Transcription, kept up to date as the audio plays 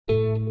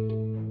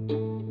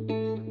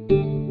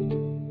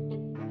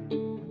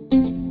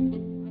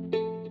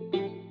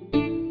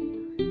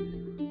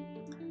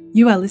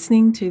You are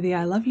listening to the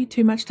I Love You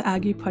Too Much to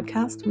Argue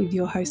podcast with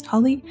your host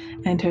Holly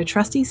and her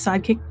trusty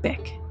sidekick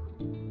Beck.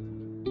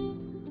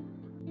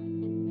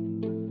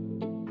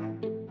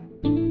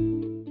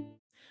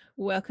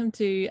 Welcome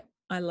to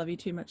I Love You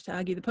Too Much to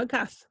Argue, the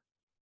podcast.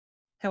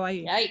 How are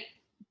you? Yay.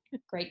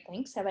 Great,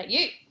 thanks. How about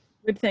you?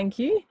 Good, thank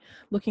you.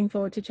 Looking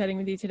forward to chatting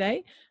with you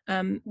today.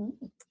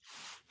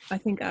 I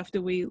think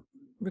after we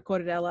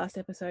recorded our last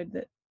episode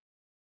that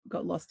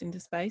got lost into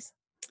space,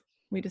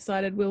 we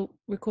decided we'll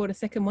record a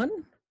second one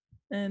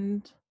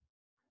and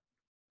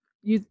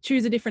you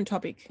choose a different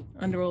topic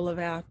under all of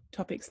our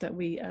topics that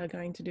we are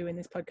going to do in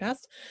this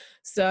podcast.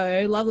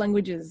 So, love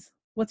languages.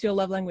 What's your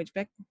love language,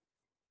 Beck?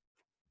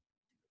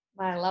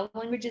 My love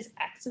language is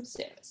acts of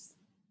service.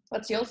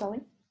 What's yours, Holly?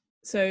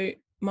 So,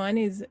 mine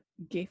is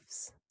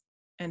gifts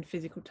and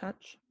physical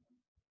touch.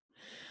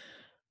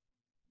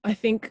 I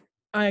think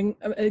I'm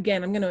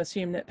going to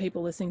assume that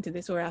people listening to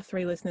this, or our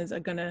three listeners, are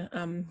going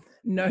to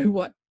know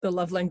what the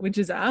love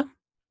languages are.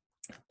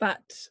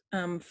 But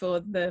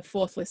for the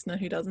fourth listener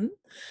who doesn't,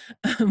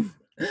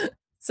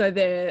 so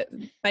they're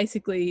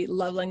basically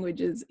love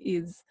languages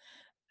is,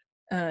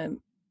 I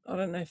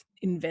don't know if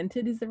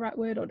invented is the right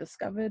word, or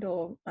discovered,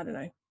 or I don't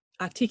know,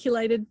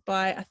 articulated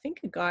by, I think,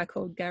 a guy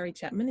called Gary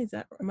Chapman.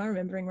 Am I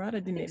remembering right? I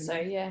didn't even know.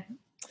 Yeah.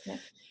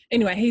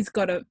 Anyway, he's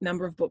got a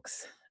number of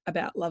books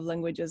about love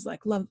languages,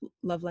 like love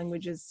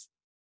languages,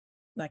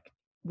 like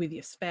with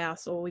your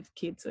spouse or with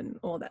kids and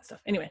all that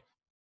stuff. Anyway,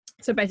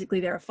 so basically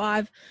there are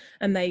 5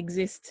 and they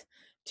exist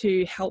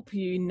to help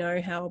you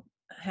know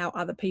how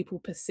other people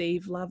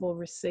perceive love or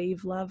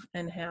receive love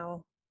and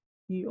how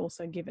you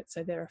also give it.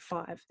 So there are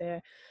 5.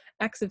 They're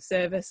acts of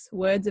service,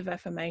 words of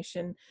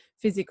affirmation,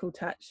 physical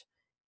touch,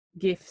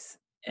 gifts,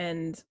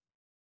 and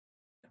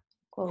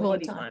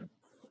quality time.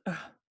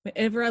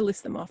 Whenever I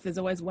list them off, there's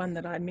always one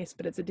that I miss,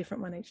 but it's a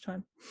different one each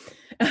time.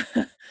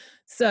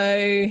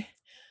 So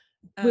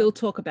we'll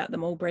talk about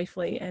them all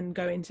briefly and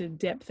go into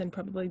depth and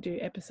probably do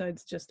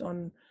episodes just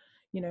on,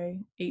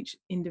 each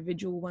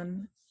individual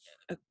one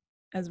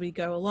as we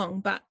go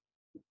along. But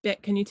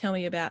Beck, can you tell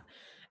me about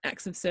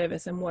acts of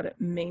service and what it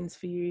means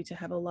for you to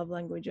have a love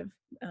language of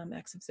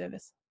acts of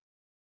service?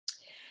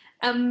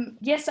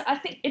 Yes, I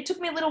think it took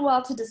me a little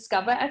while to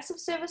discover acts of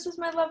service was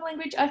my love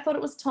language. I thought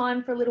it was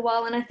time for a little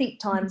while, and I think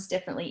time's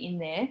definitely in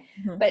there.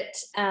 Mm-hmm. But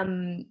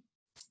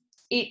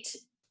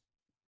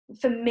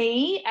for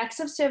me,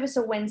 acts of service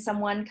are when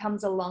someone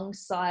comes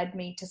alongside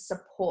me to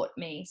support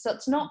me. So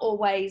it's not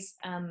always,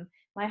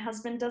 my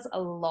husband does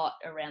a lot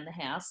around the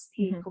house.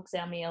 He cooks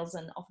our meals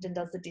and often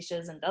does the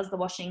dishes and does the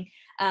washing.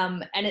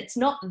 And it's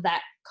not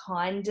that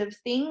kind of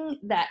thing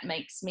that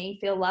makes me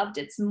feel loved.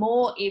 It's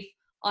more if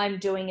I'm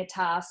doing a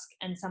task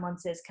and someone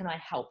says, can I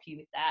help you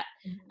with that?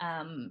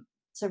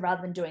 So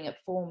rather than doing it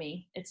for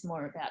me, it's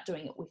more about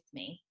doing it with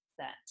me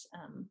that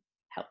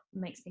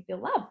makes me feel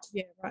loved.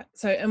 Yeah, right.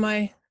 So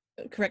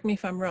correct me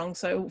if I'm wrong,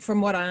 so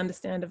from what I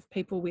understand of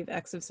people with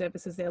acts of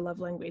service as their love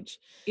language,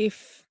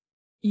 if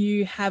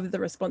you have the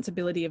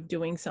responsibility of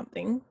doing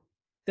something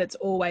that's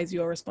always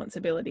your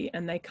responsibility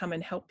and they come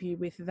and help you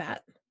with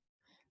that,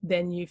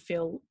 then you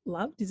feel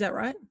loved. Is that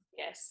right?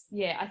 Yes.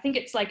 Yeah. I think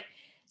it's like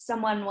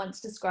someone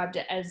once described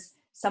it as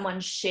someone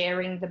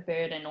sharing the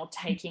burden or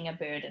taking a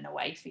burden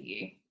away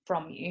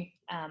from you,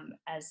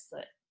 as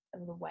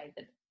the way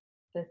that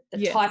the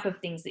yes. type of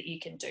things that you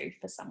can do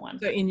for someone.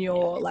 So in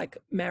your like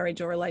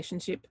marriage or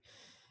relationship,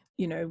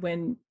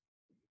 when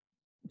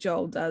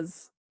Joel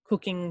does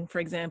cooking, for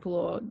example,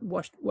 or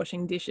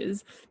washing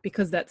dishes,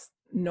 because that's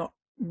not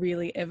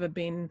really ever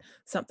been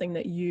something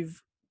that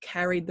you've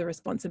carried the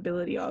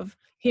responsibility of,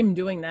 him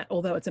doing that,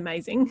 although it's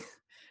amazing,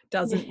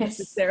 doesn't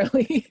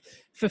necessarily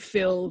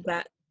fulfill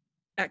that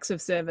acts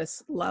of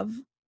service love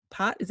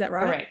part. Is that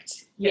right?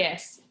 Correct. Yeah.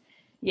 Yes.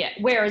 Yeah.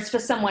 Whereas for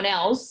someone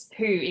else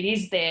who it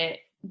is their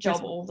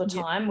job all the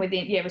time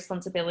within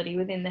responsibility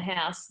within the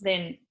house,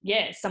 then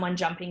someone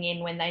jumping in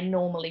when they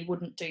normally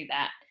wouldn't do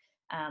that,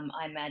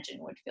 I imagine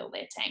would fill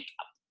their tank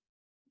up.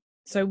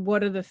 So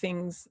what are the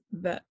things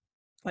that,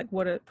 like,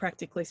 what are,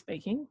 practically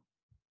speaking,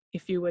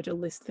 if you were to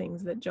list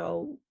things that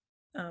Joel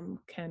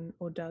can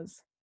or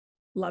does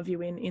love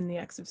you in the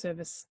acts of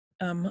service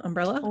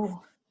umbrella?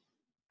 Oh,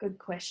 good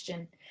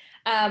question.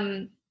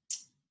 I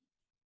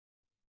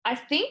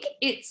think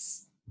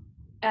it's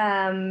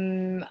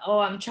I'm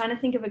trying to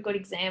think of a good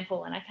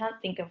example and I can't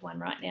think of one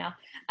right now.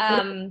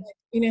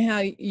 You know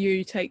how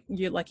you're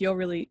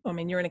really, I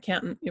mean, you're an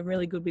accountant, you're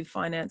really good with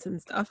finance and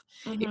stuff.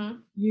 If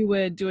you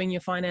were doing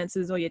your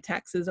finances or your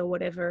taxes or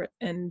whatever,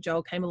 and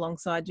Joel came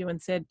alongside you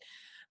and said,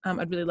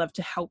 I'd really love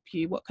to help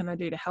you, what can I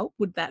do to help?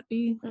 Would that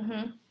be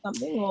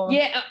something? Or?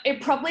 Yeah,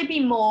 it'd probably be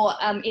more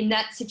in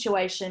that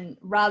situation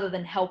rather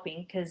than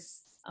helping,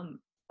 because I'm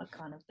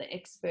kind of the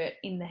expert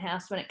in the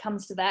house when it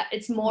comes to that.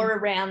 It's more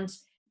around,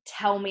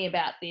 tell me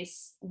about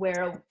this.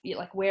 Where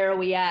are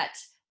we at?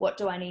 What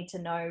do I need to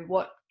know?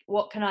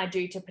 What can I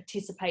do to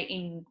participate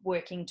in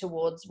working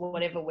towards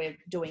whatever we're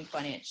doing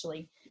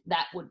financially?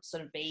 That would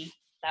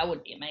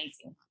be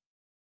amazing.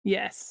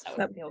 Yes.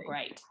 That would feel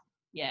great.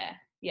 Yeah.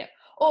 Yeah.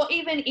 Or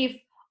even if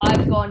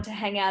I've gone to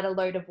hang out a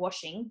load of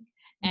washing,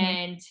 Mhm.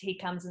 and he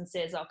comes and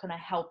says, "Oh, can I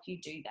help you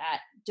do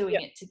that?" Doing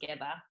Yep. it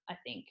together, I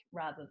think,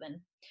 rather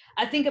than,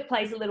 I think it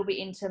plays a little bit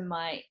into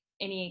my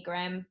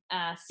Enneagram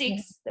Mhm.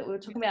 6 that we were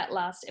talking about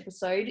last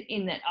episode,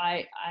 in that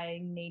I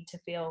need to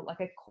feel like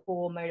a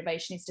core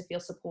motivation is to feel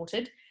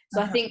supported.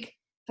 So I Uh-huh. think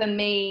for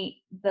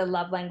me, the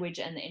love language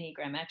and the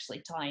Enneagram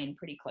actually tie in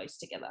pretty close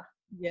together.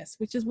 Yes,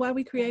 which is why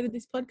we created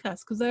this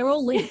podcast, because they're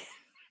all linked.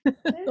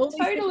 They're All these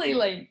things. totally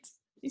linked.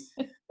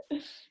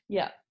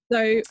 Yeah.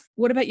 So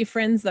what about your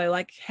friends though?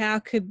 Like how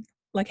can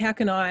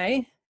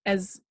I,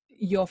 as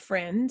your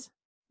friend,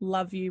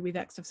 love you with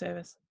acts of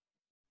service?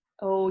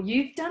 Oh,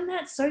 you've done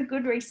that so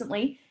good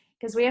recently,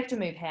 because we have to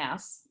move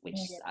house, which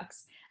Oh, yeah.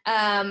 sucks.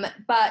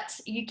 But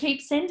you keep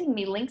sending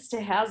me links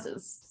to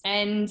houses,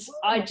 and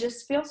I Oh.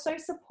 just feel so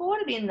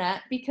supported in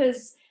that,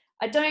 because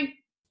I don't,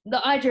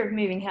 the idea of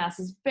moving house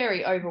is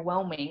very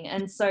overwhelming.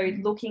 And so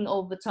looking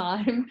all the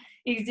time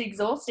is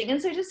exhausting.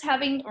 And so just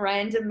having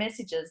random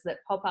messages that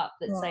pop up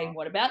that say, Oh.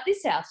 "What about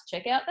this house?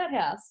 Check out that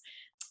house."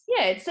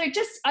 Yeah. So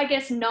just, I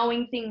guess,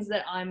 knowing things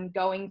that I'm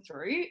going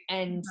through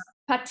and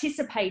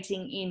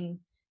participating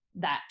in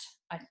that.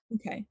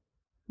 Okay.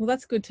 Well,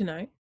 that's good to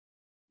know.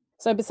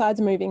 So besides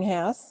moving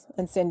house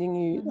and sending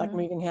you like Mhm.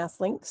 moving house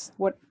links,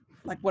 what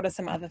are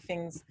some other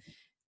things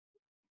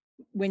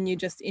when you're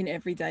just in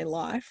everyday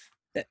life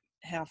that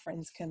how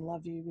friends can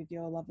love you with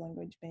your love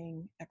language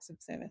being acts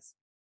of service?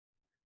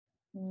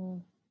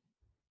 Mm.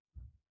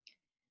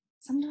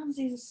 Sometimes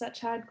these are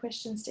such hard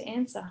questions to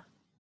answer.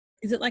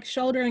 Is it like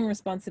shouldering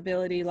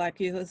responsibility, like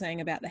you were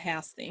saying about the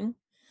house thing?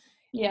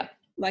 Yeah.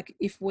 Like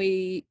if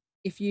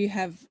you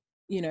have,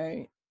 you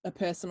know, a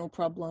personal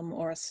problem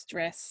or a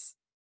stress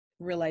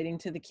relating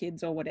to the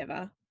kids or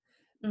whatever,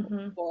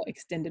 Mhm. or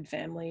extended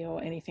family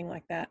or anything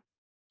like that,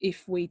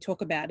 if we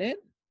talk about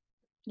it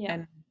Yeah.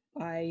 and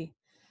I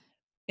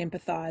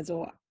empathize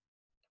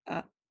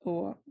uh,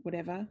 or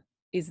whatever,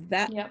 is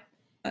that, Yeah.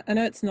 I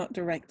know it's not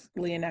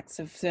directly an acts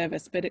of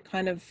service, but it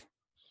kind of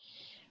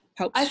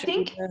helps I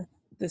think shoulder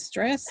the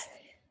stress.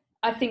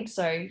 I think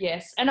so,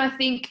 yes. And I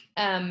think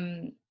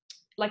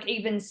like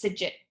even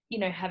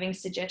having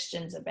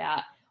suggestions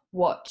about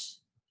what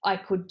I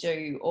could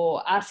do,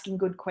 or asking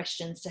good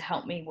questions to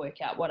help me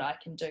work out what I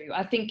can do.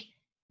 I think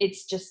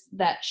it's just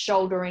that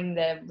shouldering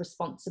the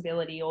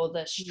responsibility, or the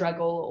Yeah.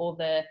 struggle, or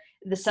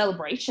the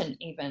celebration,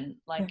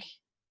 even, like,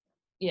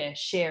 yeah,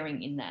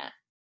 sharing in that.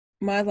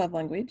 My love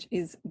language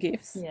is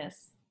gifts,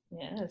 Yes.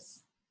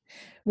 Yes.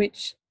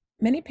 which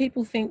many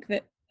people think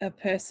that a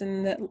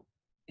person that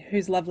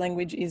whose love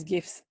language is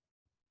gifts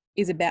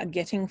is about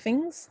getting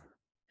things,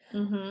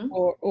 Mhm.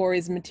 or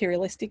is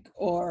materialistic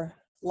or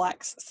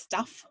likes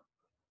stuff.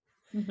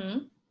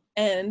 Mhm.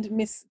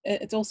 And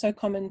it's also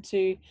common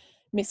to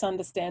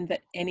misunderstand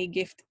that any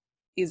gift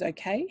is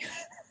okay.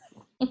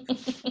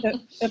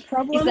 The Is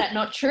problem, that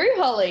not true,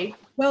 Holly?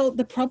 well,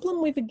 the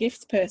problem with a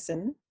gifts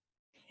person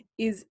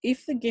is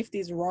if the gift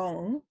is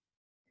wrong,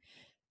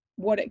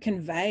 what it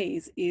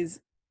conveys is,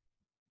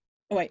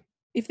 oh wait,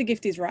 if the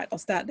gift is right, I'll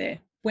start there.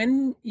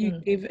 When you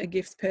Mm. give a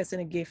gifts person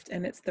a gift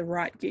and it's the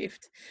right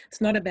gift,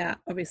 it's not about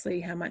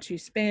obviously how much you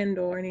spend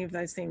or any of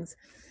those things,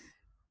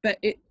 but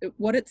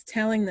what it's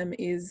telling them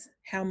is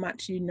how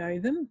much you know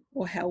them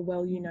or how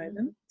well you know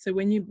them. So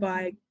when you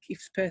buy a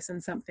gifts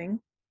person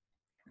something,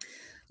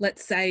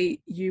 let's say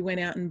you went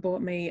out and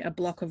bought me a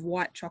block of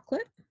white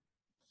chocolate.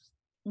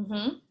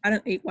 Mm-hmm. I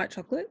don't eat white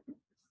chocolate.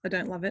 I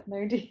don't love it.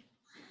 No,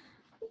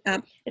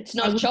 Um, it's I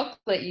not would,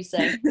 chocolate, you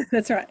say.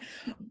 that's right.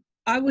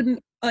 I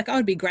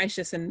would be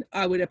gracious and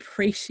I would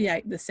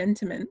appreciate the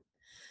sentiment,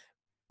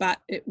 but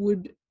it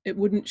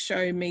wouldn't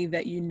show me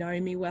that you know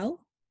me well.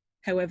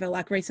 However,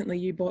 like recently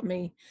you bought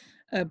me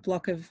a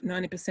block of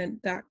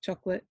 90% dark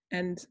chocolate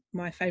and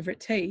my favorite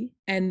tea.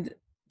 And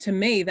to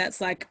me,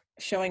 that's like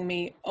showing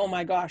me, oh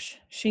my gosh,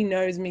 she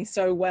knows me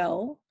so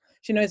well.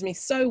 She knows me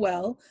so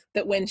well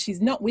that when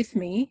she's not with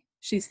me,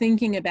 she's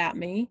thinking about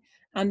me,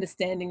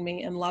 understanding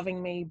me and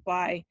loving me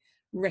by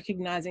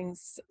recognizing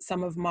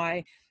some of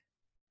my,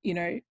 you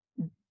know,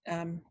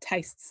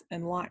 tastes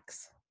and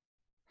likes.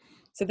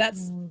 So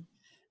that's, Mm.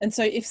 and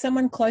so if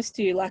someone close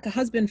to you, like a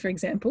husband, for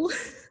example,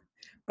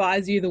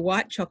 buys you the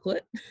white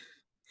chocolate,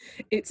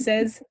 it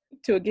says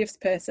to a gifts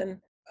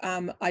person,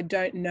 I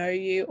don't know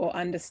you or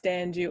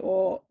understand you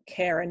or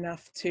care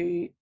enough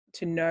to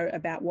know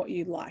about what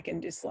you like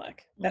and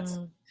dislike. That's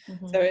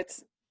Mm-hmm. so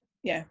it's,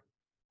 yeah,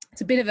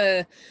 it's a bit of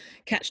a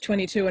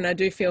catch-22, and I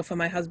do feel for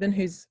my husband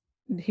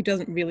he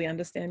doesn't really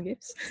understand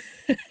gifts.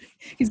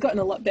 He's gotten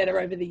a lot better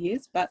over the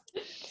years, but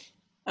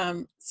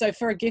so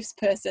for a gifts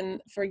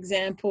person, for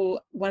example,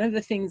 one of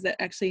the things that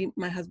actually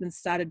my husband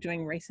started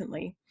doing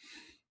recently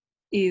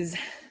is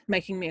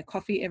making me a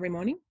coffee every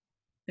morning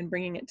and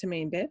bringing it to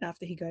me in bed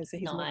after he goes for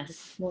his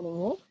Nice. morning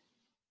walk.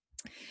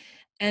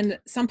 And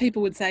some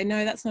people would say,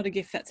 no, that's not a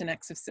gift, that's an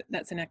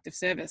act of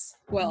service.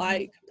 Well, Mm-hmm.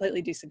 I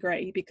completely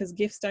disagree, because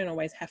gifts don't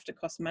always have to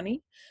cost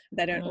money.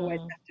 They don't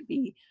always have to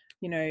be,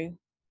 you know,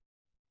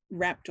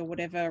 wrapped or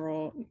whatever,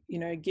 or, you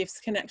know, gifts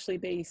can actually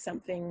be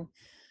something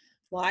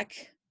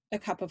like a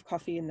cup of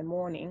coffee in the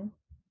morning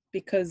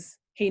because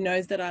he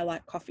knows that I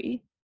like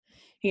coffee.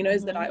 He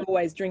knows that I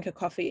always drink a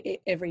coffee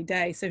every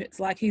day. So it's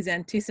like he's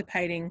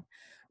anticipating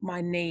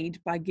my need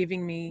by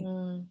giving me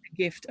the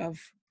gift of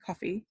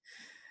coffee,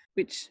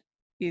 which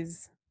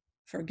is,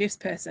 for a gifts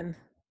person,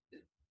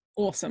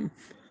 awesome.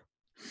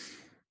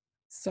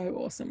 So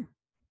awesome.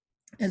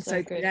 And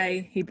so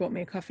today he bought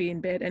me a coffee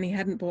in bed, and he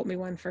hadn't bought me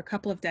one for a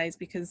couple of days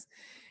because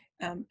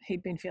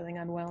he'd been feeling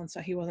unwell, and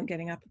so he wasn't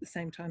getting up at the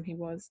same time he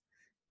was.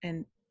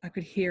 And I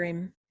could hear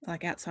him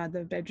like outside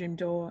the bedroom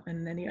door,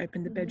 and then he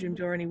opened the bedroom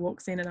door and he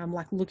walks in, and I'm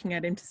like looking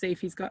at him to see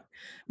if he's got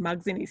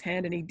mugs in his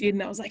hand, and he did,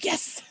 and I was like,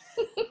 yes.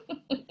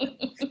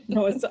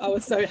 I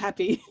was so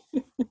happy.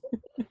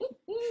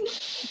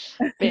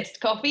 Best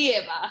coffee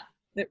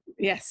ever.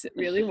 Yes, it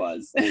really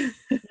was.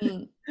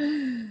 Do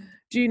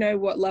you know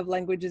what love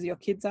languages your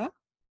kids are?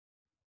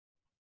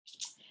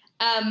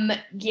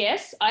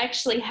 Yes, I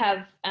actually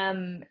have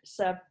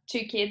so 2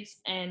 kids,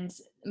 and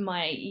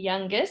my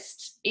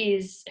youngest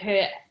is,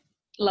 her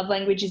love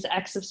language is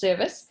acts of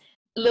service.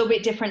 A little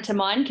bit different to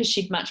mine because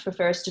she'd much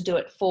prefer us to do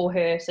it for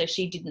her so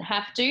she didn't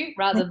have to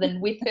rather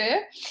than with her.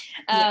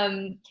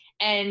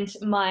 And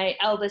my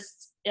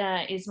eldest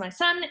is my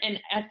son, and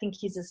I think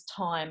his is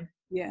time.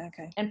 Yeah,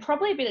 okay. And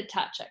probably a bit of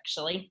touch,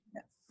 actually.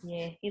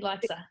 Yeah, he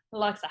likes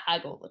a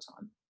hug all the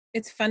time.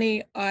 It's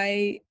funny,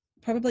 I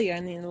probably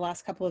only in the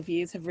last couple of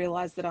years have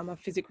realised that I'm a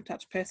physical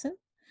touch person.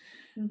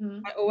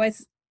 I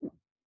always,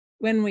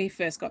 when we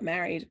first got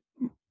married,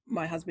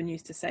 my husband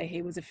used to say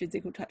he was a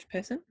physical touch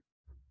person.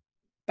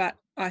 But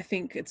I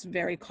think it's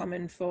very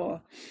common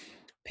for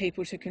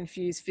people to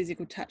confuse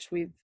physical touch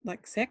with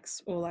like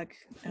sex or like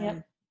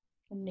a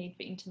need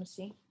for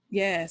intimacy.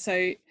 Yeah,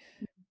 so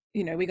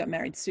we got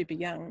married super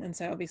young, and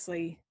so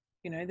obviously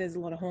there's a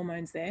lot of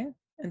hormones there,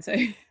 and so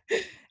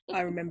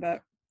I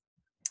remember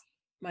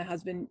my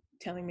husband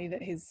telling me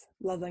that his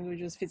love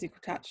language was physical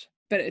touch,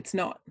 but it's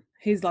not.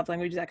 His love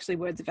language is actually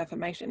words of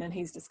affirmation, and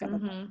he's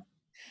discovered that.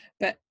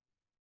 But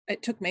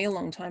it took me a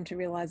long time to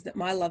realize that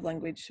my love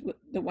language,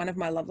 that one of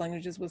my love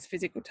languages was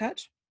physical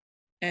touch.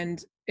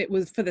 And it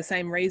was for the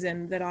same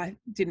reason that I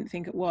didn't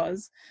think it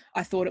was.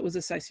 I thought it was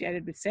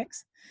associated with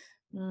sex.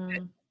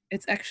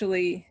 It's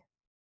actually,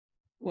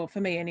 well, for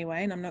me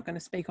anyway, and I'm not going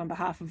to speak on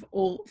behalf of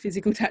all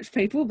physical touch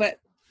people, but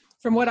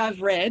from what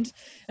I've read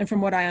and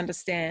from what I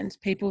understand,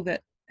 people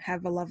that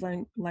have a love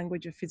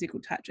language of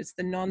physical touch, it's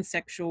the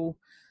non-sexual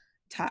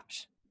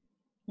touch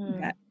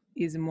that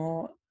is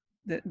more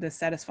the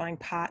satisfying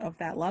part of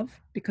that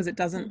love, because it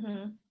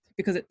doesn't,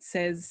 because it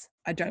says,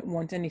 I don't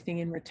want anything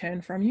in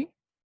return from you.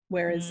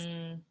 Whereas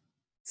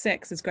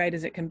sex, as great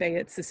as it can be,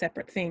 it's a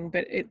separate thing,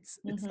 but it's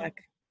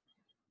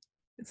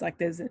like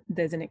there's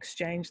an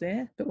exchange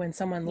there. But when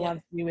someone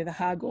loves you with a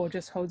hug or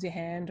just holds your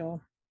hand or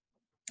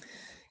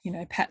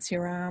pats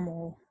your arm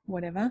or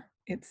whatever,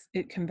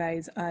 it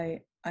conveys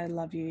I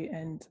love you,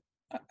 and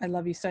I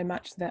love you so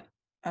much that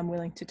I'm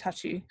willing to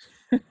touch you.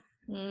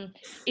 Are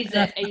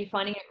you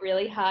finding it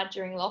really hard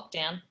during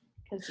lockdown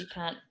because you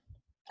can't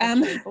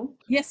touch people?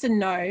 Yes and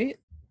no.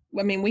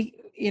 I mean, we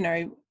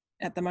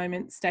at the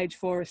moment, stage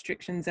 4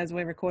 restrictions as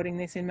we're recording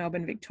this in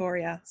Melbourne,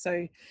 Victoria.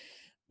 So,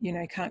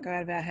 can't go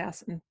out of our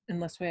house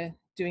unless we're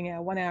doing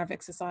our 1 hour of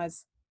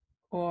exercise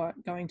or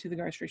going to the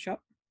grocery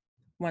shop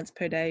once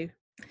per day.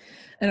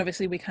 And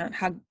obviously we can't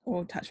hug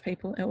or touch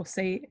people or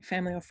see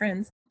family or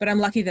friends. But I'm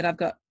lucky that I've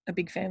got a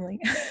big family.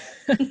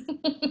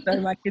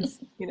 So my kids,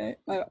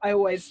 I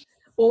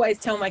always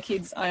tell my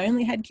kids, I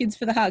only had kids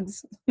for the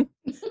hugs.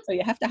 So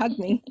you have to hug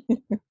me.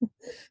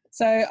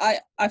 So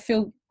I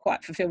feel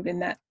quite fulfilled in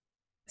that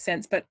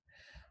sense. But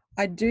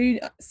I do,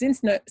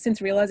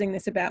 since realizing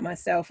this about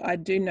myself, I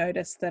do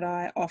notice that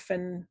I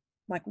often,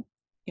 like,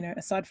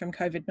 aside from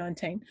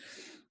COVID-19,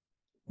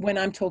 when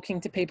I'm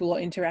talking to people or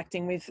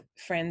interacting with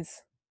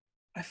friends,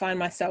 I find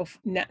myself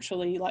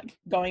naturally like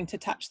going to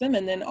touch them,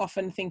 and then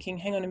often thinking,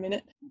 hang on a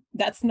minute,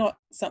 that's not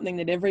something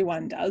that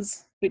everyone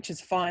does, which is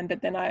fine.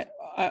 But then I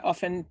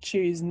often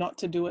choose not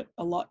to do it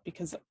a lot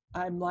because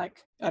I'm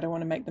like, I don't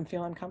want to make them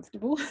feel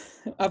uncomfortable.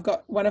 I've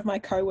got one of my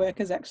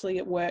co-workers actually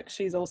at work.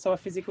 She's also a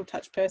physical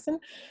touch person.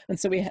 And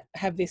so we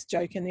have this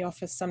joke in the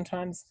office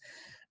sometimes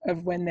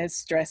of when there's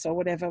stress or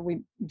whatever, we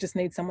just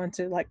need someone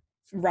to like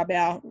rub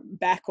our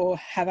back or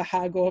have a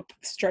hug or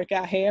stroke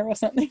our hair or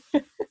something.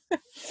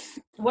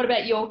 What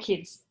about your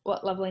kids?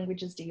 What love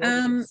languages do your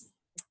kids?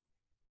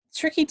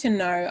 Tricky to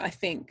know, I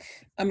think.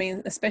 I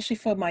mean, especially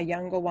for my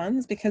younger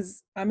ones,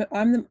 because I'm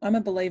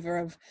a believer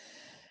of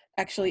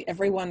actually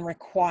everyone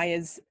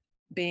requires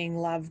being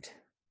loved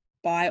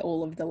by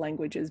all of the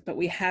languages, but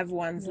we have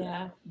ones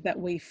that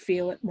we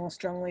feel it more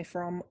strongly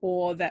from,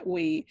 or that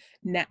we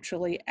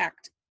naturally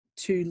act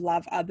to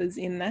love others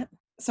in that.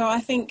 So I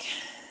think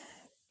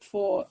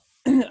for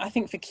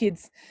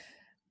kids,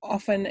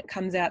 often it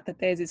comes out that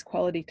theirs is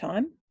quality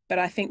time. But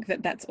I think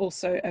that that's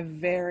also a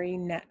very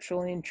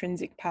natural and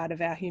intrinsic part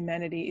of our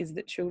humanity, is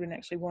that children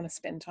actually want to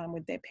spend time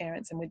with their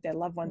parents and with their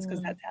loved ones,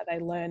 because that's how they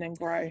learn and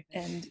grow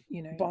and,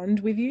 bond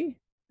with you.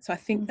 So I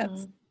think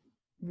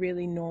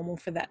really normal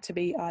for that to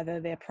be either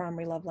their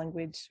primary love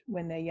language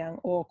when they're young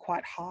or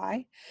quite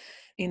high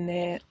in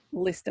their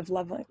list of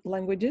love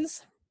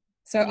languages.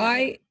 So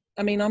Yeah.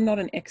 I mean, I'm not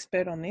an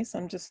expert on this.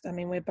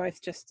 We're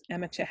both just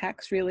amateur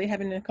hacks really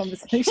having a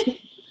conversation.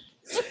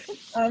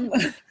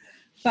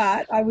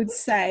 But I would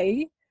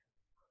say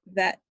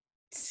that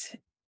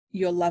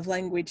your love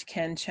language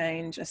can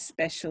change,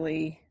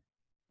 especially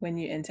when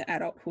you enter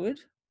adulthood.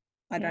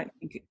 I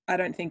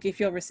don't think if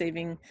you're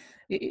receiving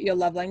your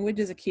love language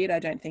as a kid, I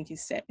don't think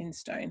is set in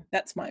stone.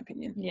 That's my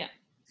opinion. Yeah,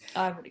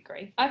 I would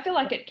agree. I feel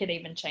like it could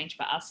even change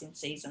for us in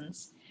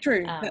seasons.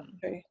 True, that's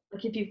true.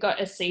 Like if you've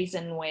got a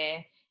season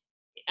where,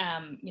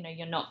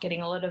 you're not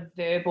getting a lot of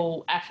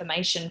verbal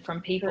affirmation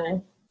from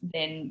people,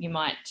 then you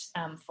might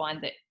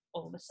find that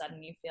all of a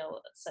sudden you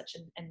feel such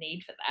a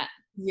need for that.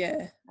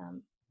 Yeah.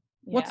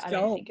 I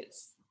don't think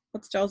it's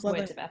what's Joel's love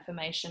words of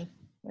affirmation.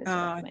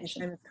 Same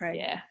as Craig.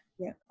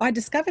 Yeah. I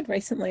discovered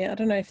recently, I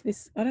don't know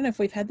if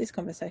we've had this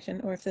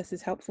conversation or if this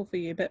is helpful for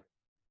you, but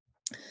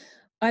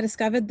I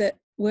discovered that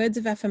words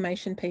of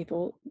affirmation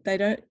people, they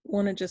don't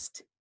want to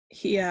just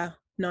hear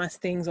nice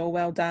things or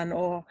well done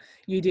or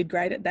you did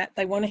great at that.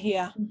 They want to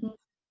hear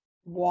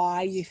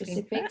why you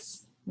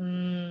Specifics. think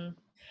that.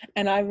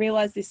 And I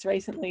realized this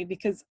recently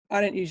because I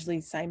don't usually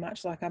say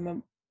much. Like I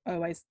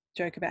always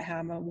joke about how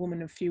I'm a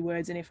woman of few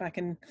words, and if I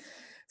can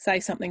say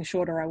something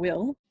shorter, I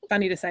will.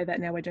 Funny to say that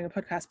now we're doing a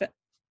podcast, but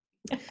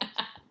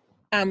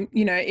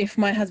if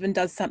my husband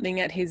does something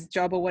at his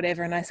job or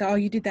whatever, and I say, "Oh,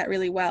 you did that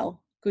really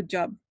well. Good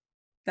job.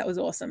 That was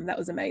awesome. That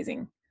was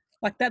amazing."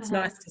 Like that's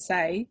nice to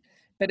say,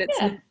 but it's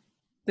not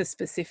the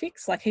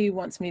specifics. Like he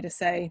wants me to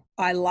say,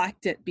 "I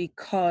liked it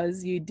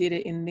because you did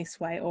it in this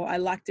way," or "I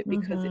liked it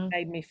because it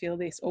made me feel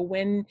this," or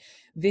 "when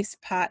this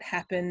part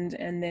happened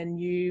and then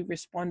you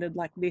responded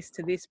like this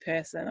to this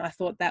person, I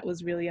thought that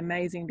was really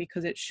amazing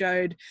because it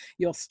showed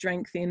your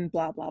strength in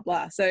blah, blah,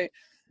 blah." So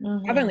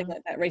I've only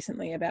learned that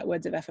recently about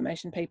words of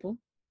affirmation people.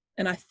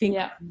 And I think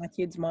my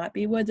kids might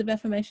be words of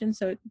affirmation.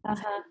 So,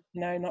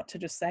 not to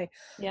just say,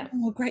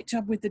 "Oh, great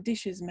job with the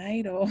dishes,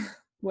 mate," or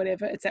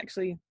whatever. It's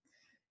actually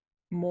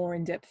more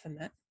in depth than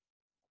that.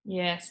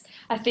 Yes.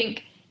 I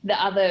think the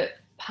other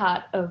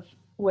part of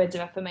words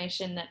of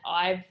affirmation that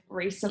I've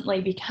recently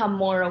become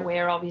more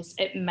aware of is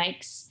it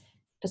makes,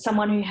 for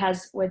someone who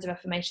has words of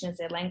affirmation as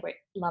their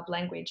love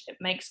language, it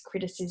makes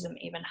criticism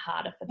even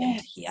harder for them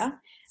to hear.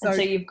 And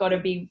so you've got to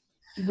be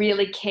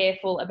really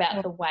careful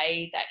about the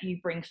way that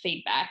you bring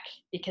feedback,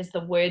 because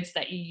the words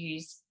that you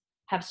use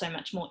have so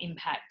much more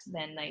impact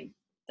than they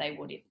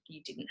would if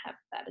you didn't have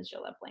that as your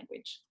love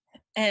language.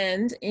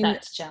 And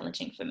that's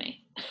challenging for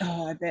me.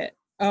 I bet.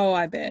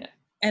 Yeah.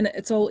 And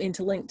it's all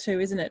interlinked too,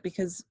 isn't it?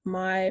 Because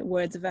my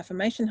words of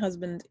affirmation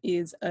husband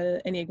is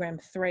a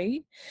Enneagram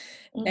 3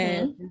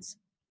 and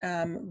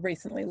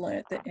recently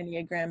learnt that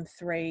Enneagram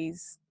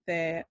 3s,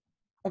 they're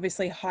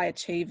obviously high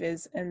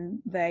achievers and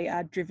they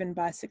are driven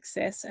by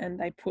success and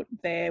they put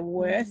their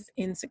worth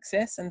in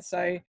success. And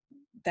so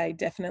they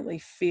definitely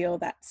feel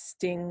that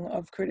sting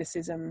of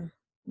criticism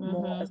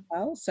more as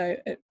well. So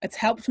it's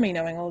helped me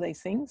knowing all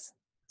these things.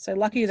 So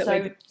lucky that we're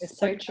doing this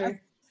podcast. True.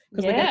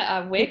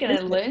 Yeah, we're going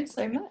to learn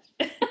so much.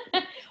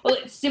 Well,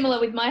 it's similar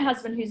with my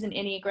husband, who's an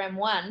Enneagram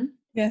 1,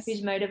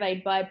 who's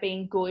motivated by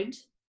being good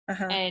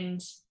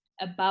and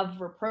above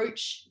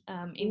reproach,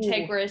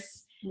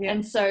 integrous.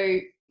 And so,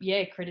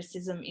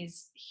 criticism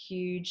is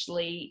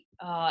hugely,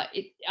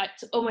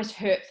 it's almost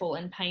hurtful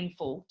and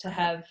painful to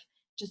have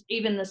just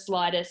even the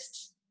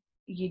slightest,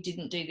 "You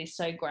didn't do this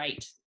so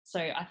great." So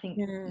I think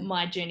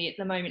my journey at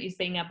the moment is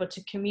being able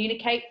to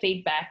communicate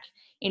feedback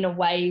in a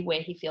way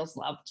where he feels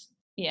loved.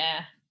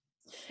 Yeah.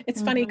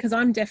 It's funny because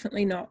I'm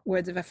definitely not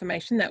words of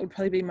affirmation. That would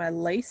probably be my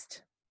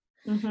least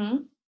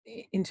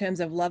in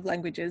terms of love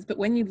languages. But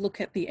when you look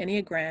at the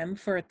Enneagram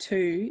for a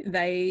 2,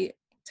 they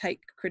take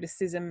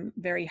criticism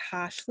very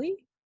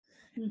harshly.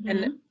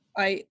 And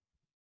I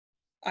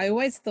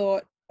always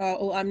thought,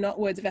 oh, well, I'm not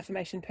words of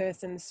affirmation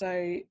person,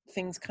 so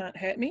things can't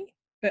hurt me.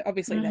 But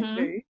obviously they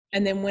do.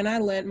 And then when I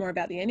learned more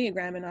about the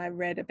Enneagram and I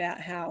read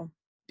about how,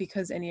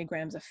 because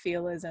Enneagrams are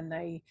feelers and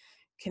they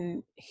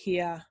can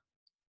hear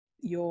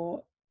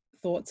your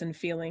thoughts and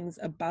feelings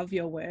above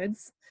your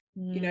words,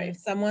 if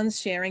someone's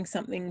sharing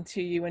something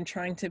to you and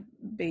trying to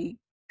be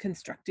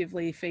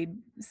constructively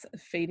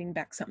feeding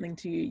back something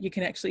to you, you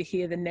can actually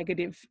hear the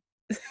negative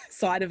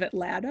side of it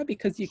louder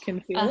because you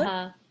can feel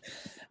it.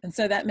 And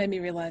so that made me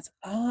realize,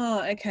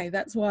 okay,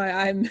 that's why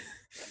I'm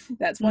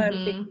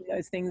thinking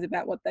those things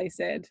about what they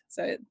said.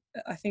 So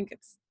I think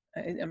it's,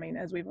 I mean,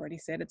 as we've already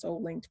said, it's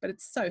all linked, but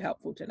it's so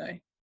helpful to know.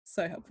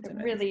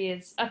 It really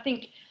is. I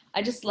think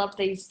I just love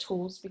these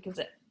tools because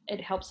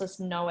it helps us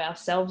know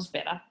ourselves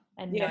better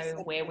and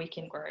know where we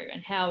can grow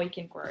and how we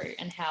can grow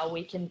and how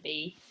we can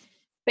be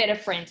better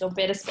friends or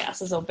better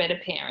spouses or better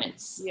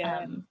parents.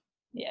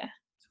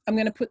 I'm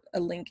going to put a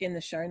link in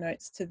the show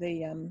notes to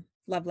the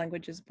Love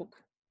Languages book,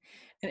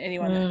 and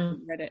anyone that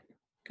hasn't read it,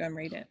 go and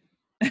read it.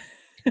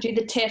 Do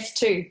the test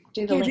too.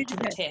 Do the link to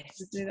the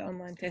test. Do the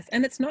online test.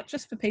 And it's not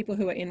just for people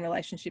who are in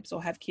relationships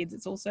or have kids.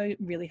 It's also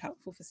really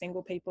helpful for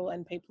single people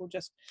and people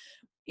just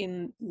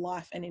in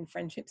life and in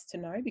friendships to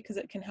know, because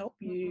it can help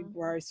you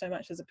grow so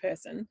much as a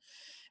person,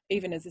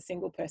 even as a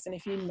single person,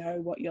 if you know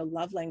what your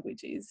love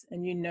language is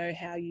and you know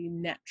how you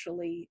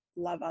naturally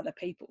love other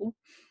people.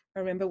 I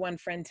remember one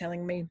friend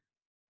telling me,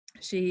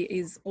 she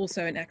is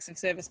also an acts of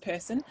service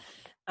person.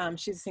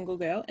 She's a single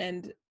girl,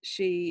 and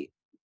she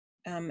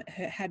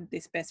had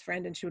this best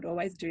friend, and she would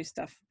always do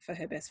stuff for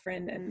her best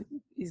friend and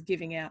is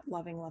giving out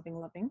loving,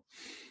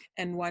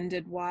 and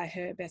wondered why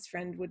her best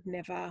friend would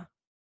never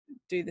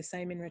do the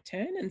same in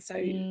return. And so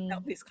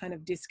felt this kind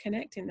of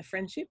disconnect in the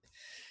friendship.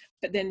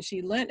 But then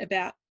she learnt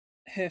about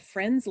her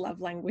friend's love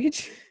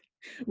language,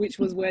 which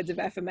was words of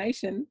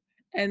affirmation,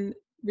 and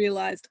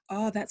realized,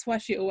 oh, that's why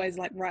she always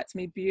like writes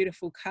me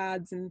beautiful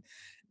cards and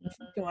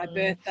for my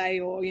birthday,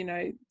 or, you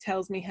know,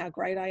 tells me how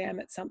great I am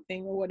at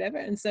something or whatever.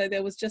 And so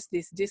there was just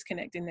this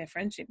disconnect in their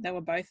friendship. They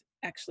were both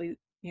actually,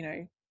 you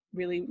know,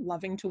 really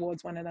loving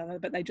towards one another,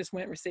 but they just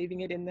weren't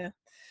receiving it in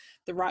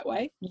the right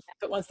way.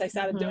 But once they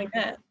started doing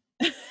that,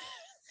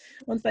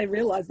 once they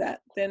realized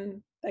that,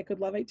 then they could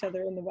love each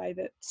other in the way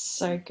that.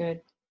 So good.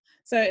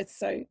 So it's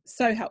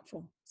so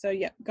helpful. So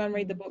yeah, go and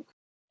read the book.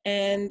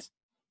 And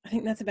I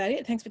think that's about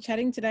it. Thanks for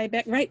chatting today,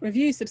 Beck. Rate,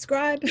 review,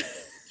 subscribe,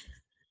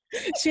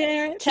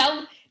 share it.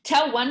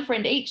 Tell one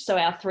friend each, so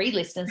our 3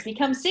 listeners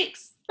become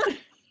 6.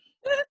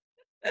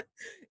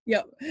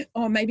 Yep.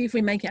 Or maybe if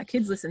we make our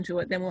kids listen to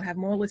it, then we'll have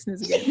more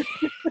listeners again.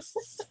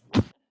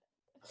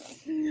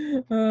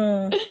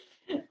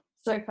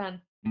 So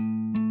fun.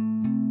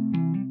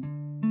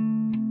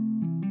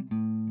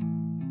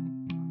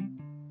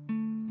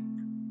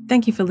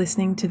 Thank you for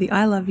listening to the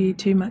I Love You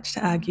Too Much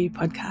to Argue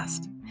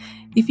podcast.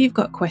 If you've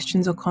got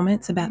questions or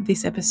comments about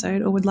this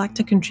episode or would like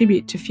to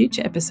contribute to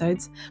future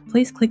episodes,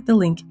 please click the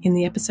link in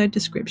the episode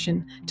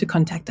description to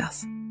contact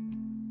us.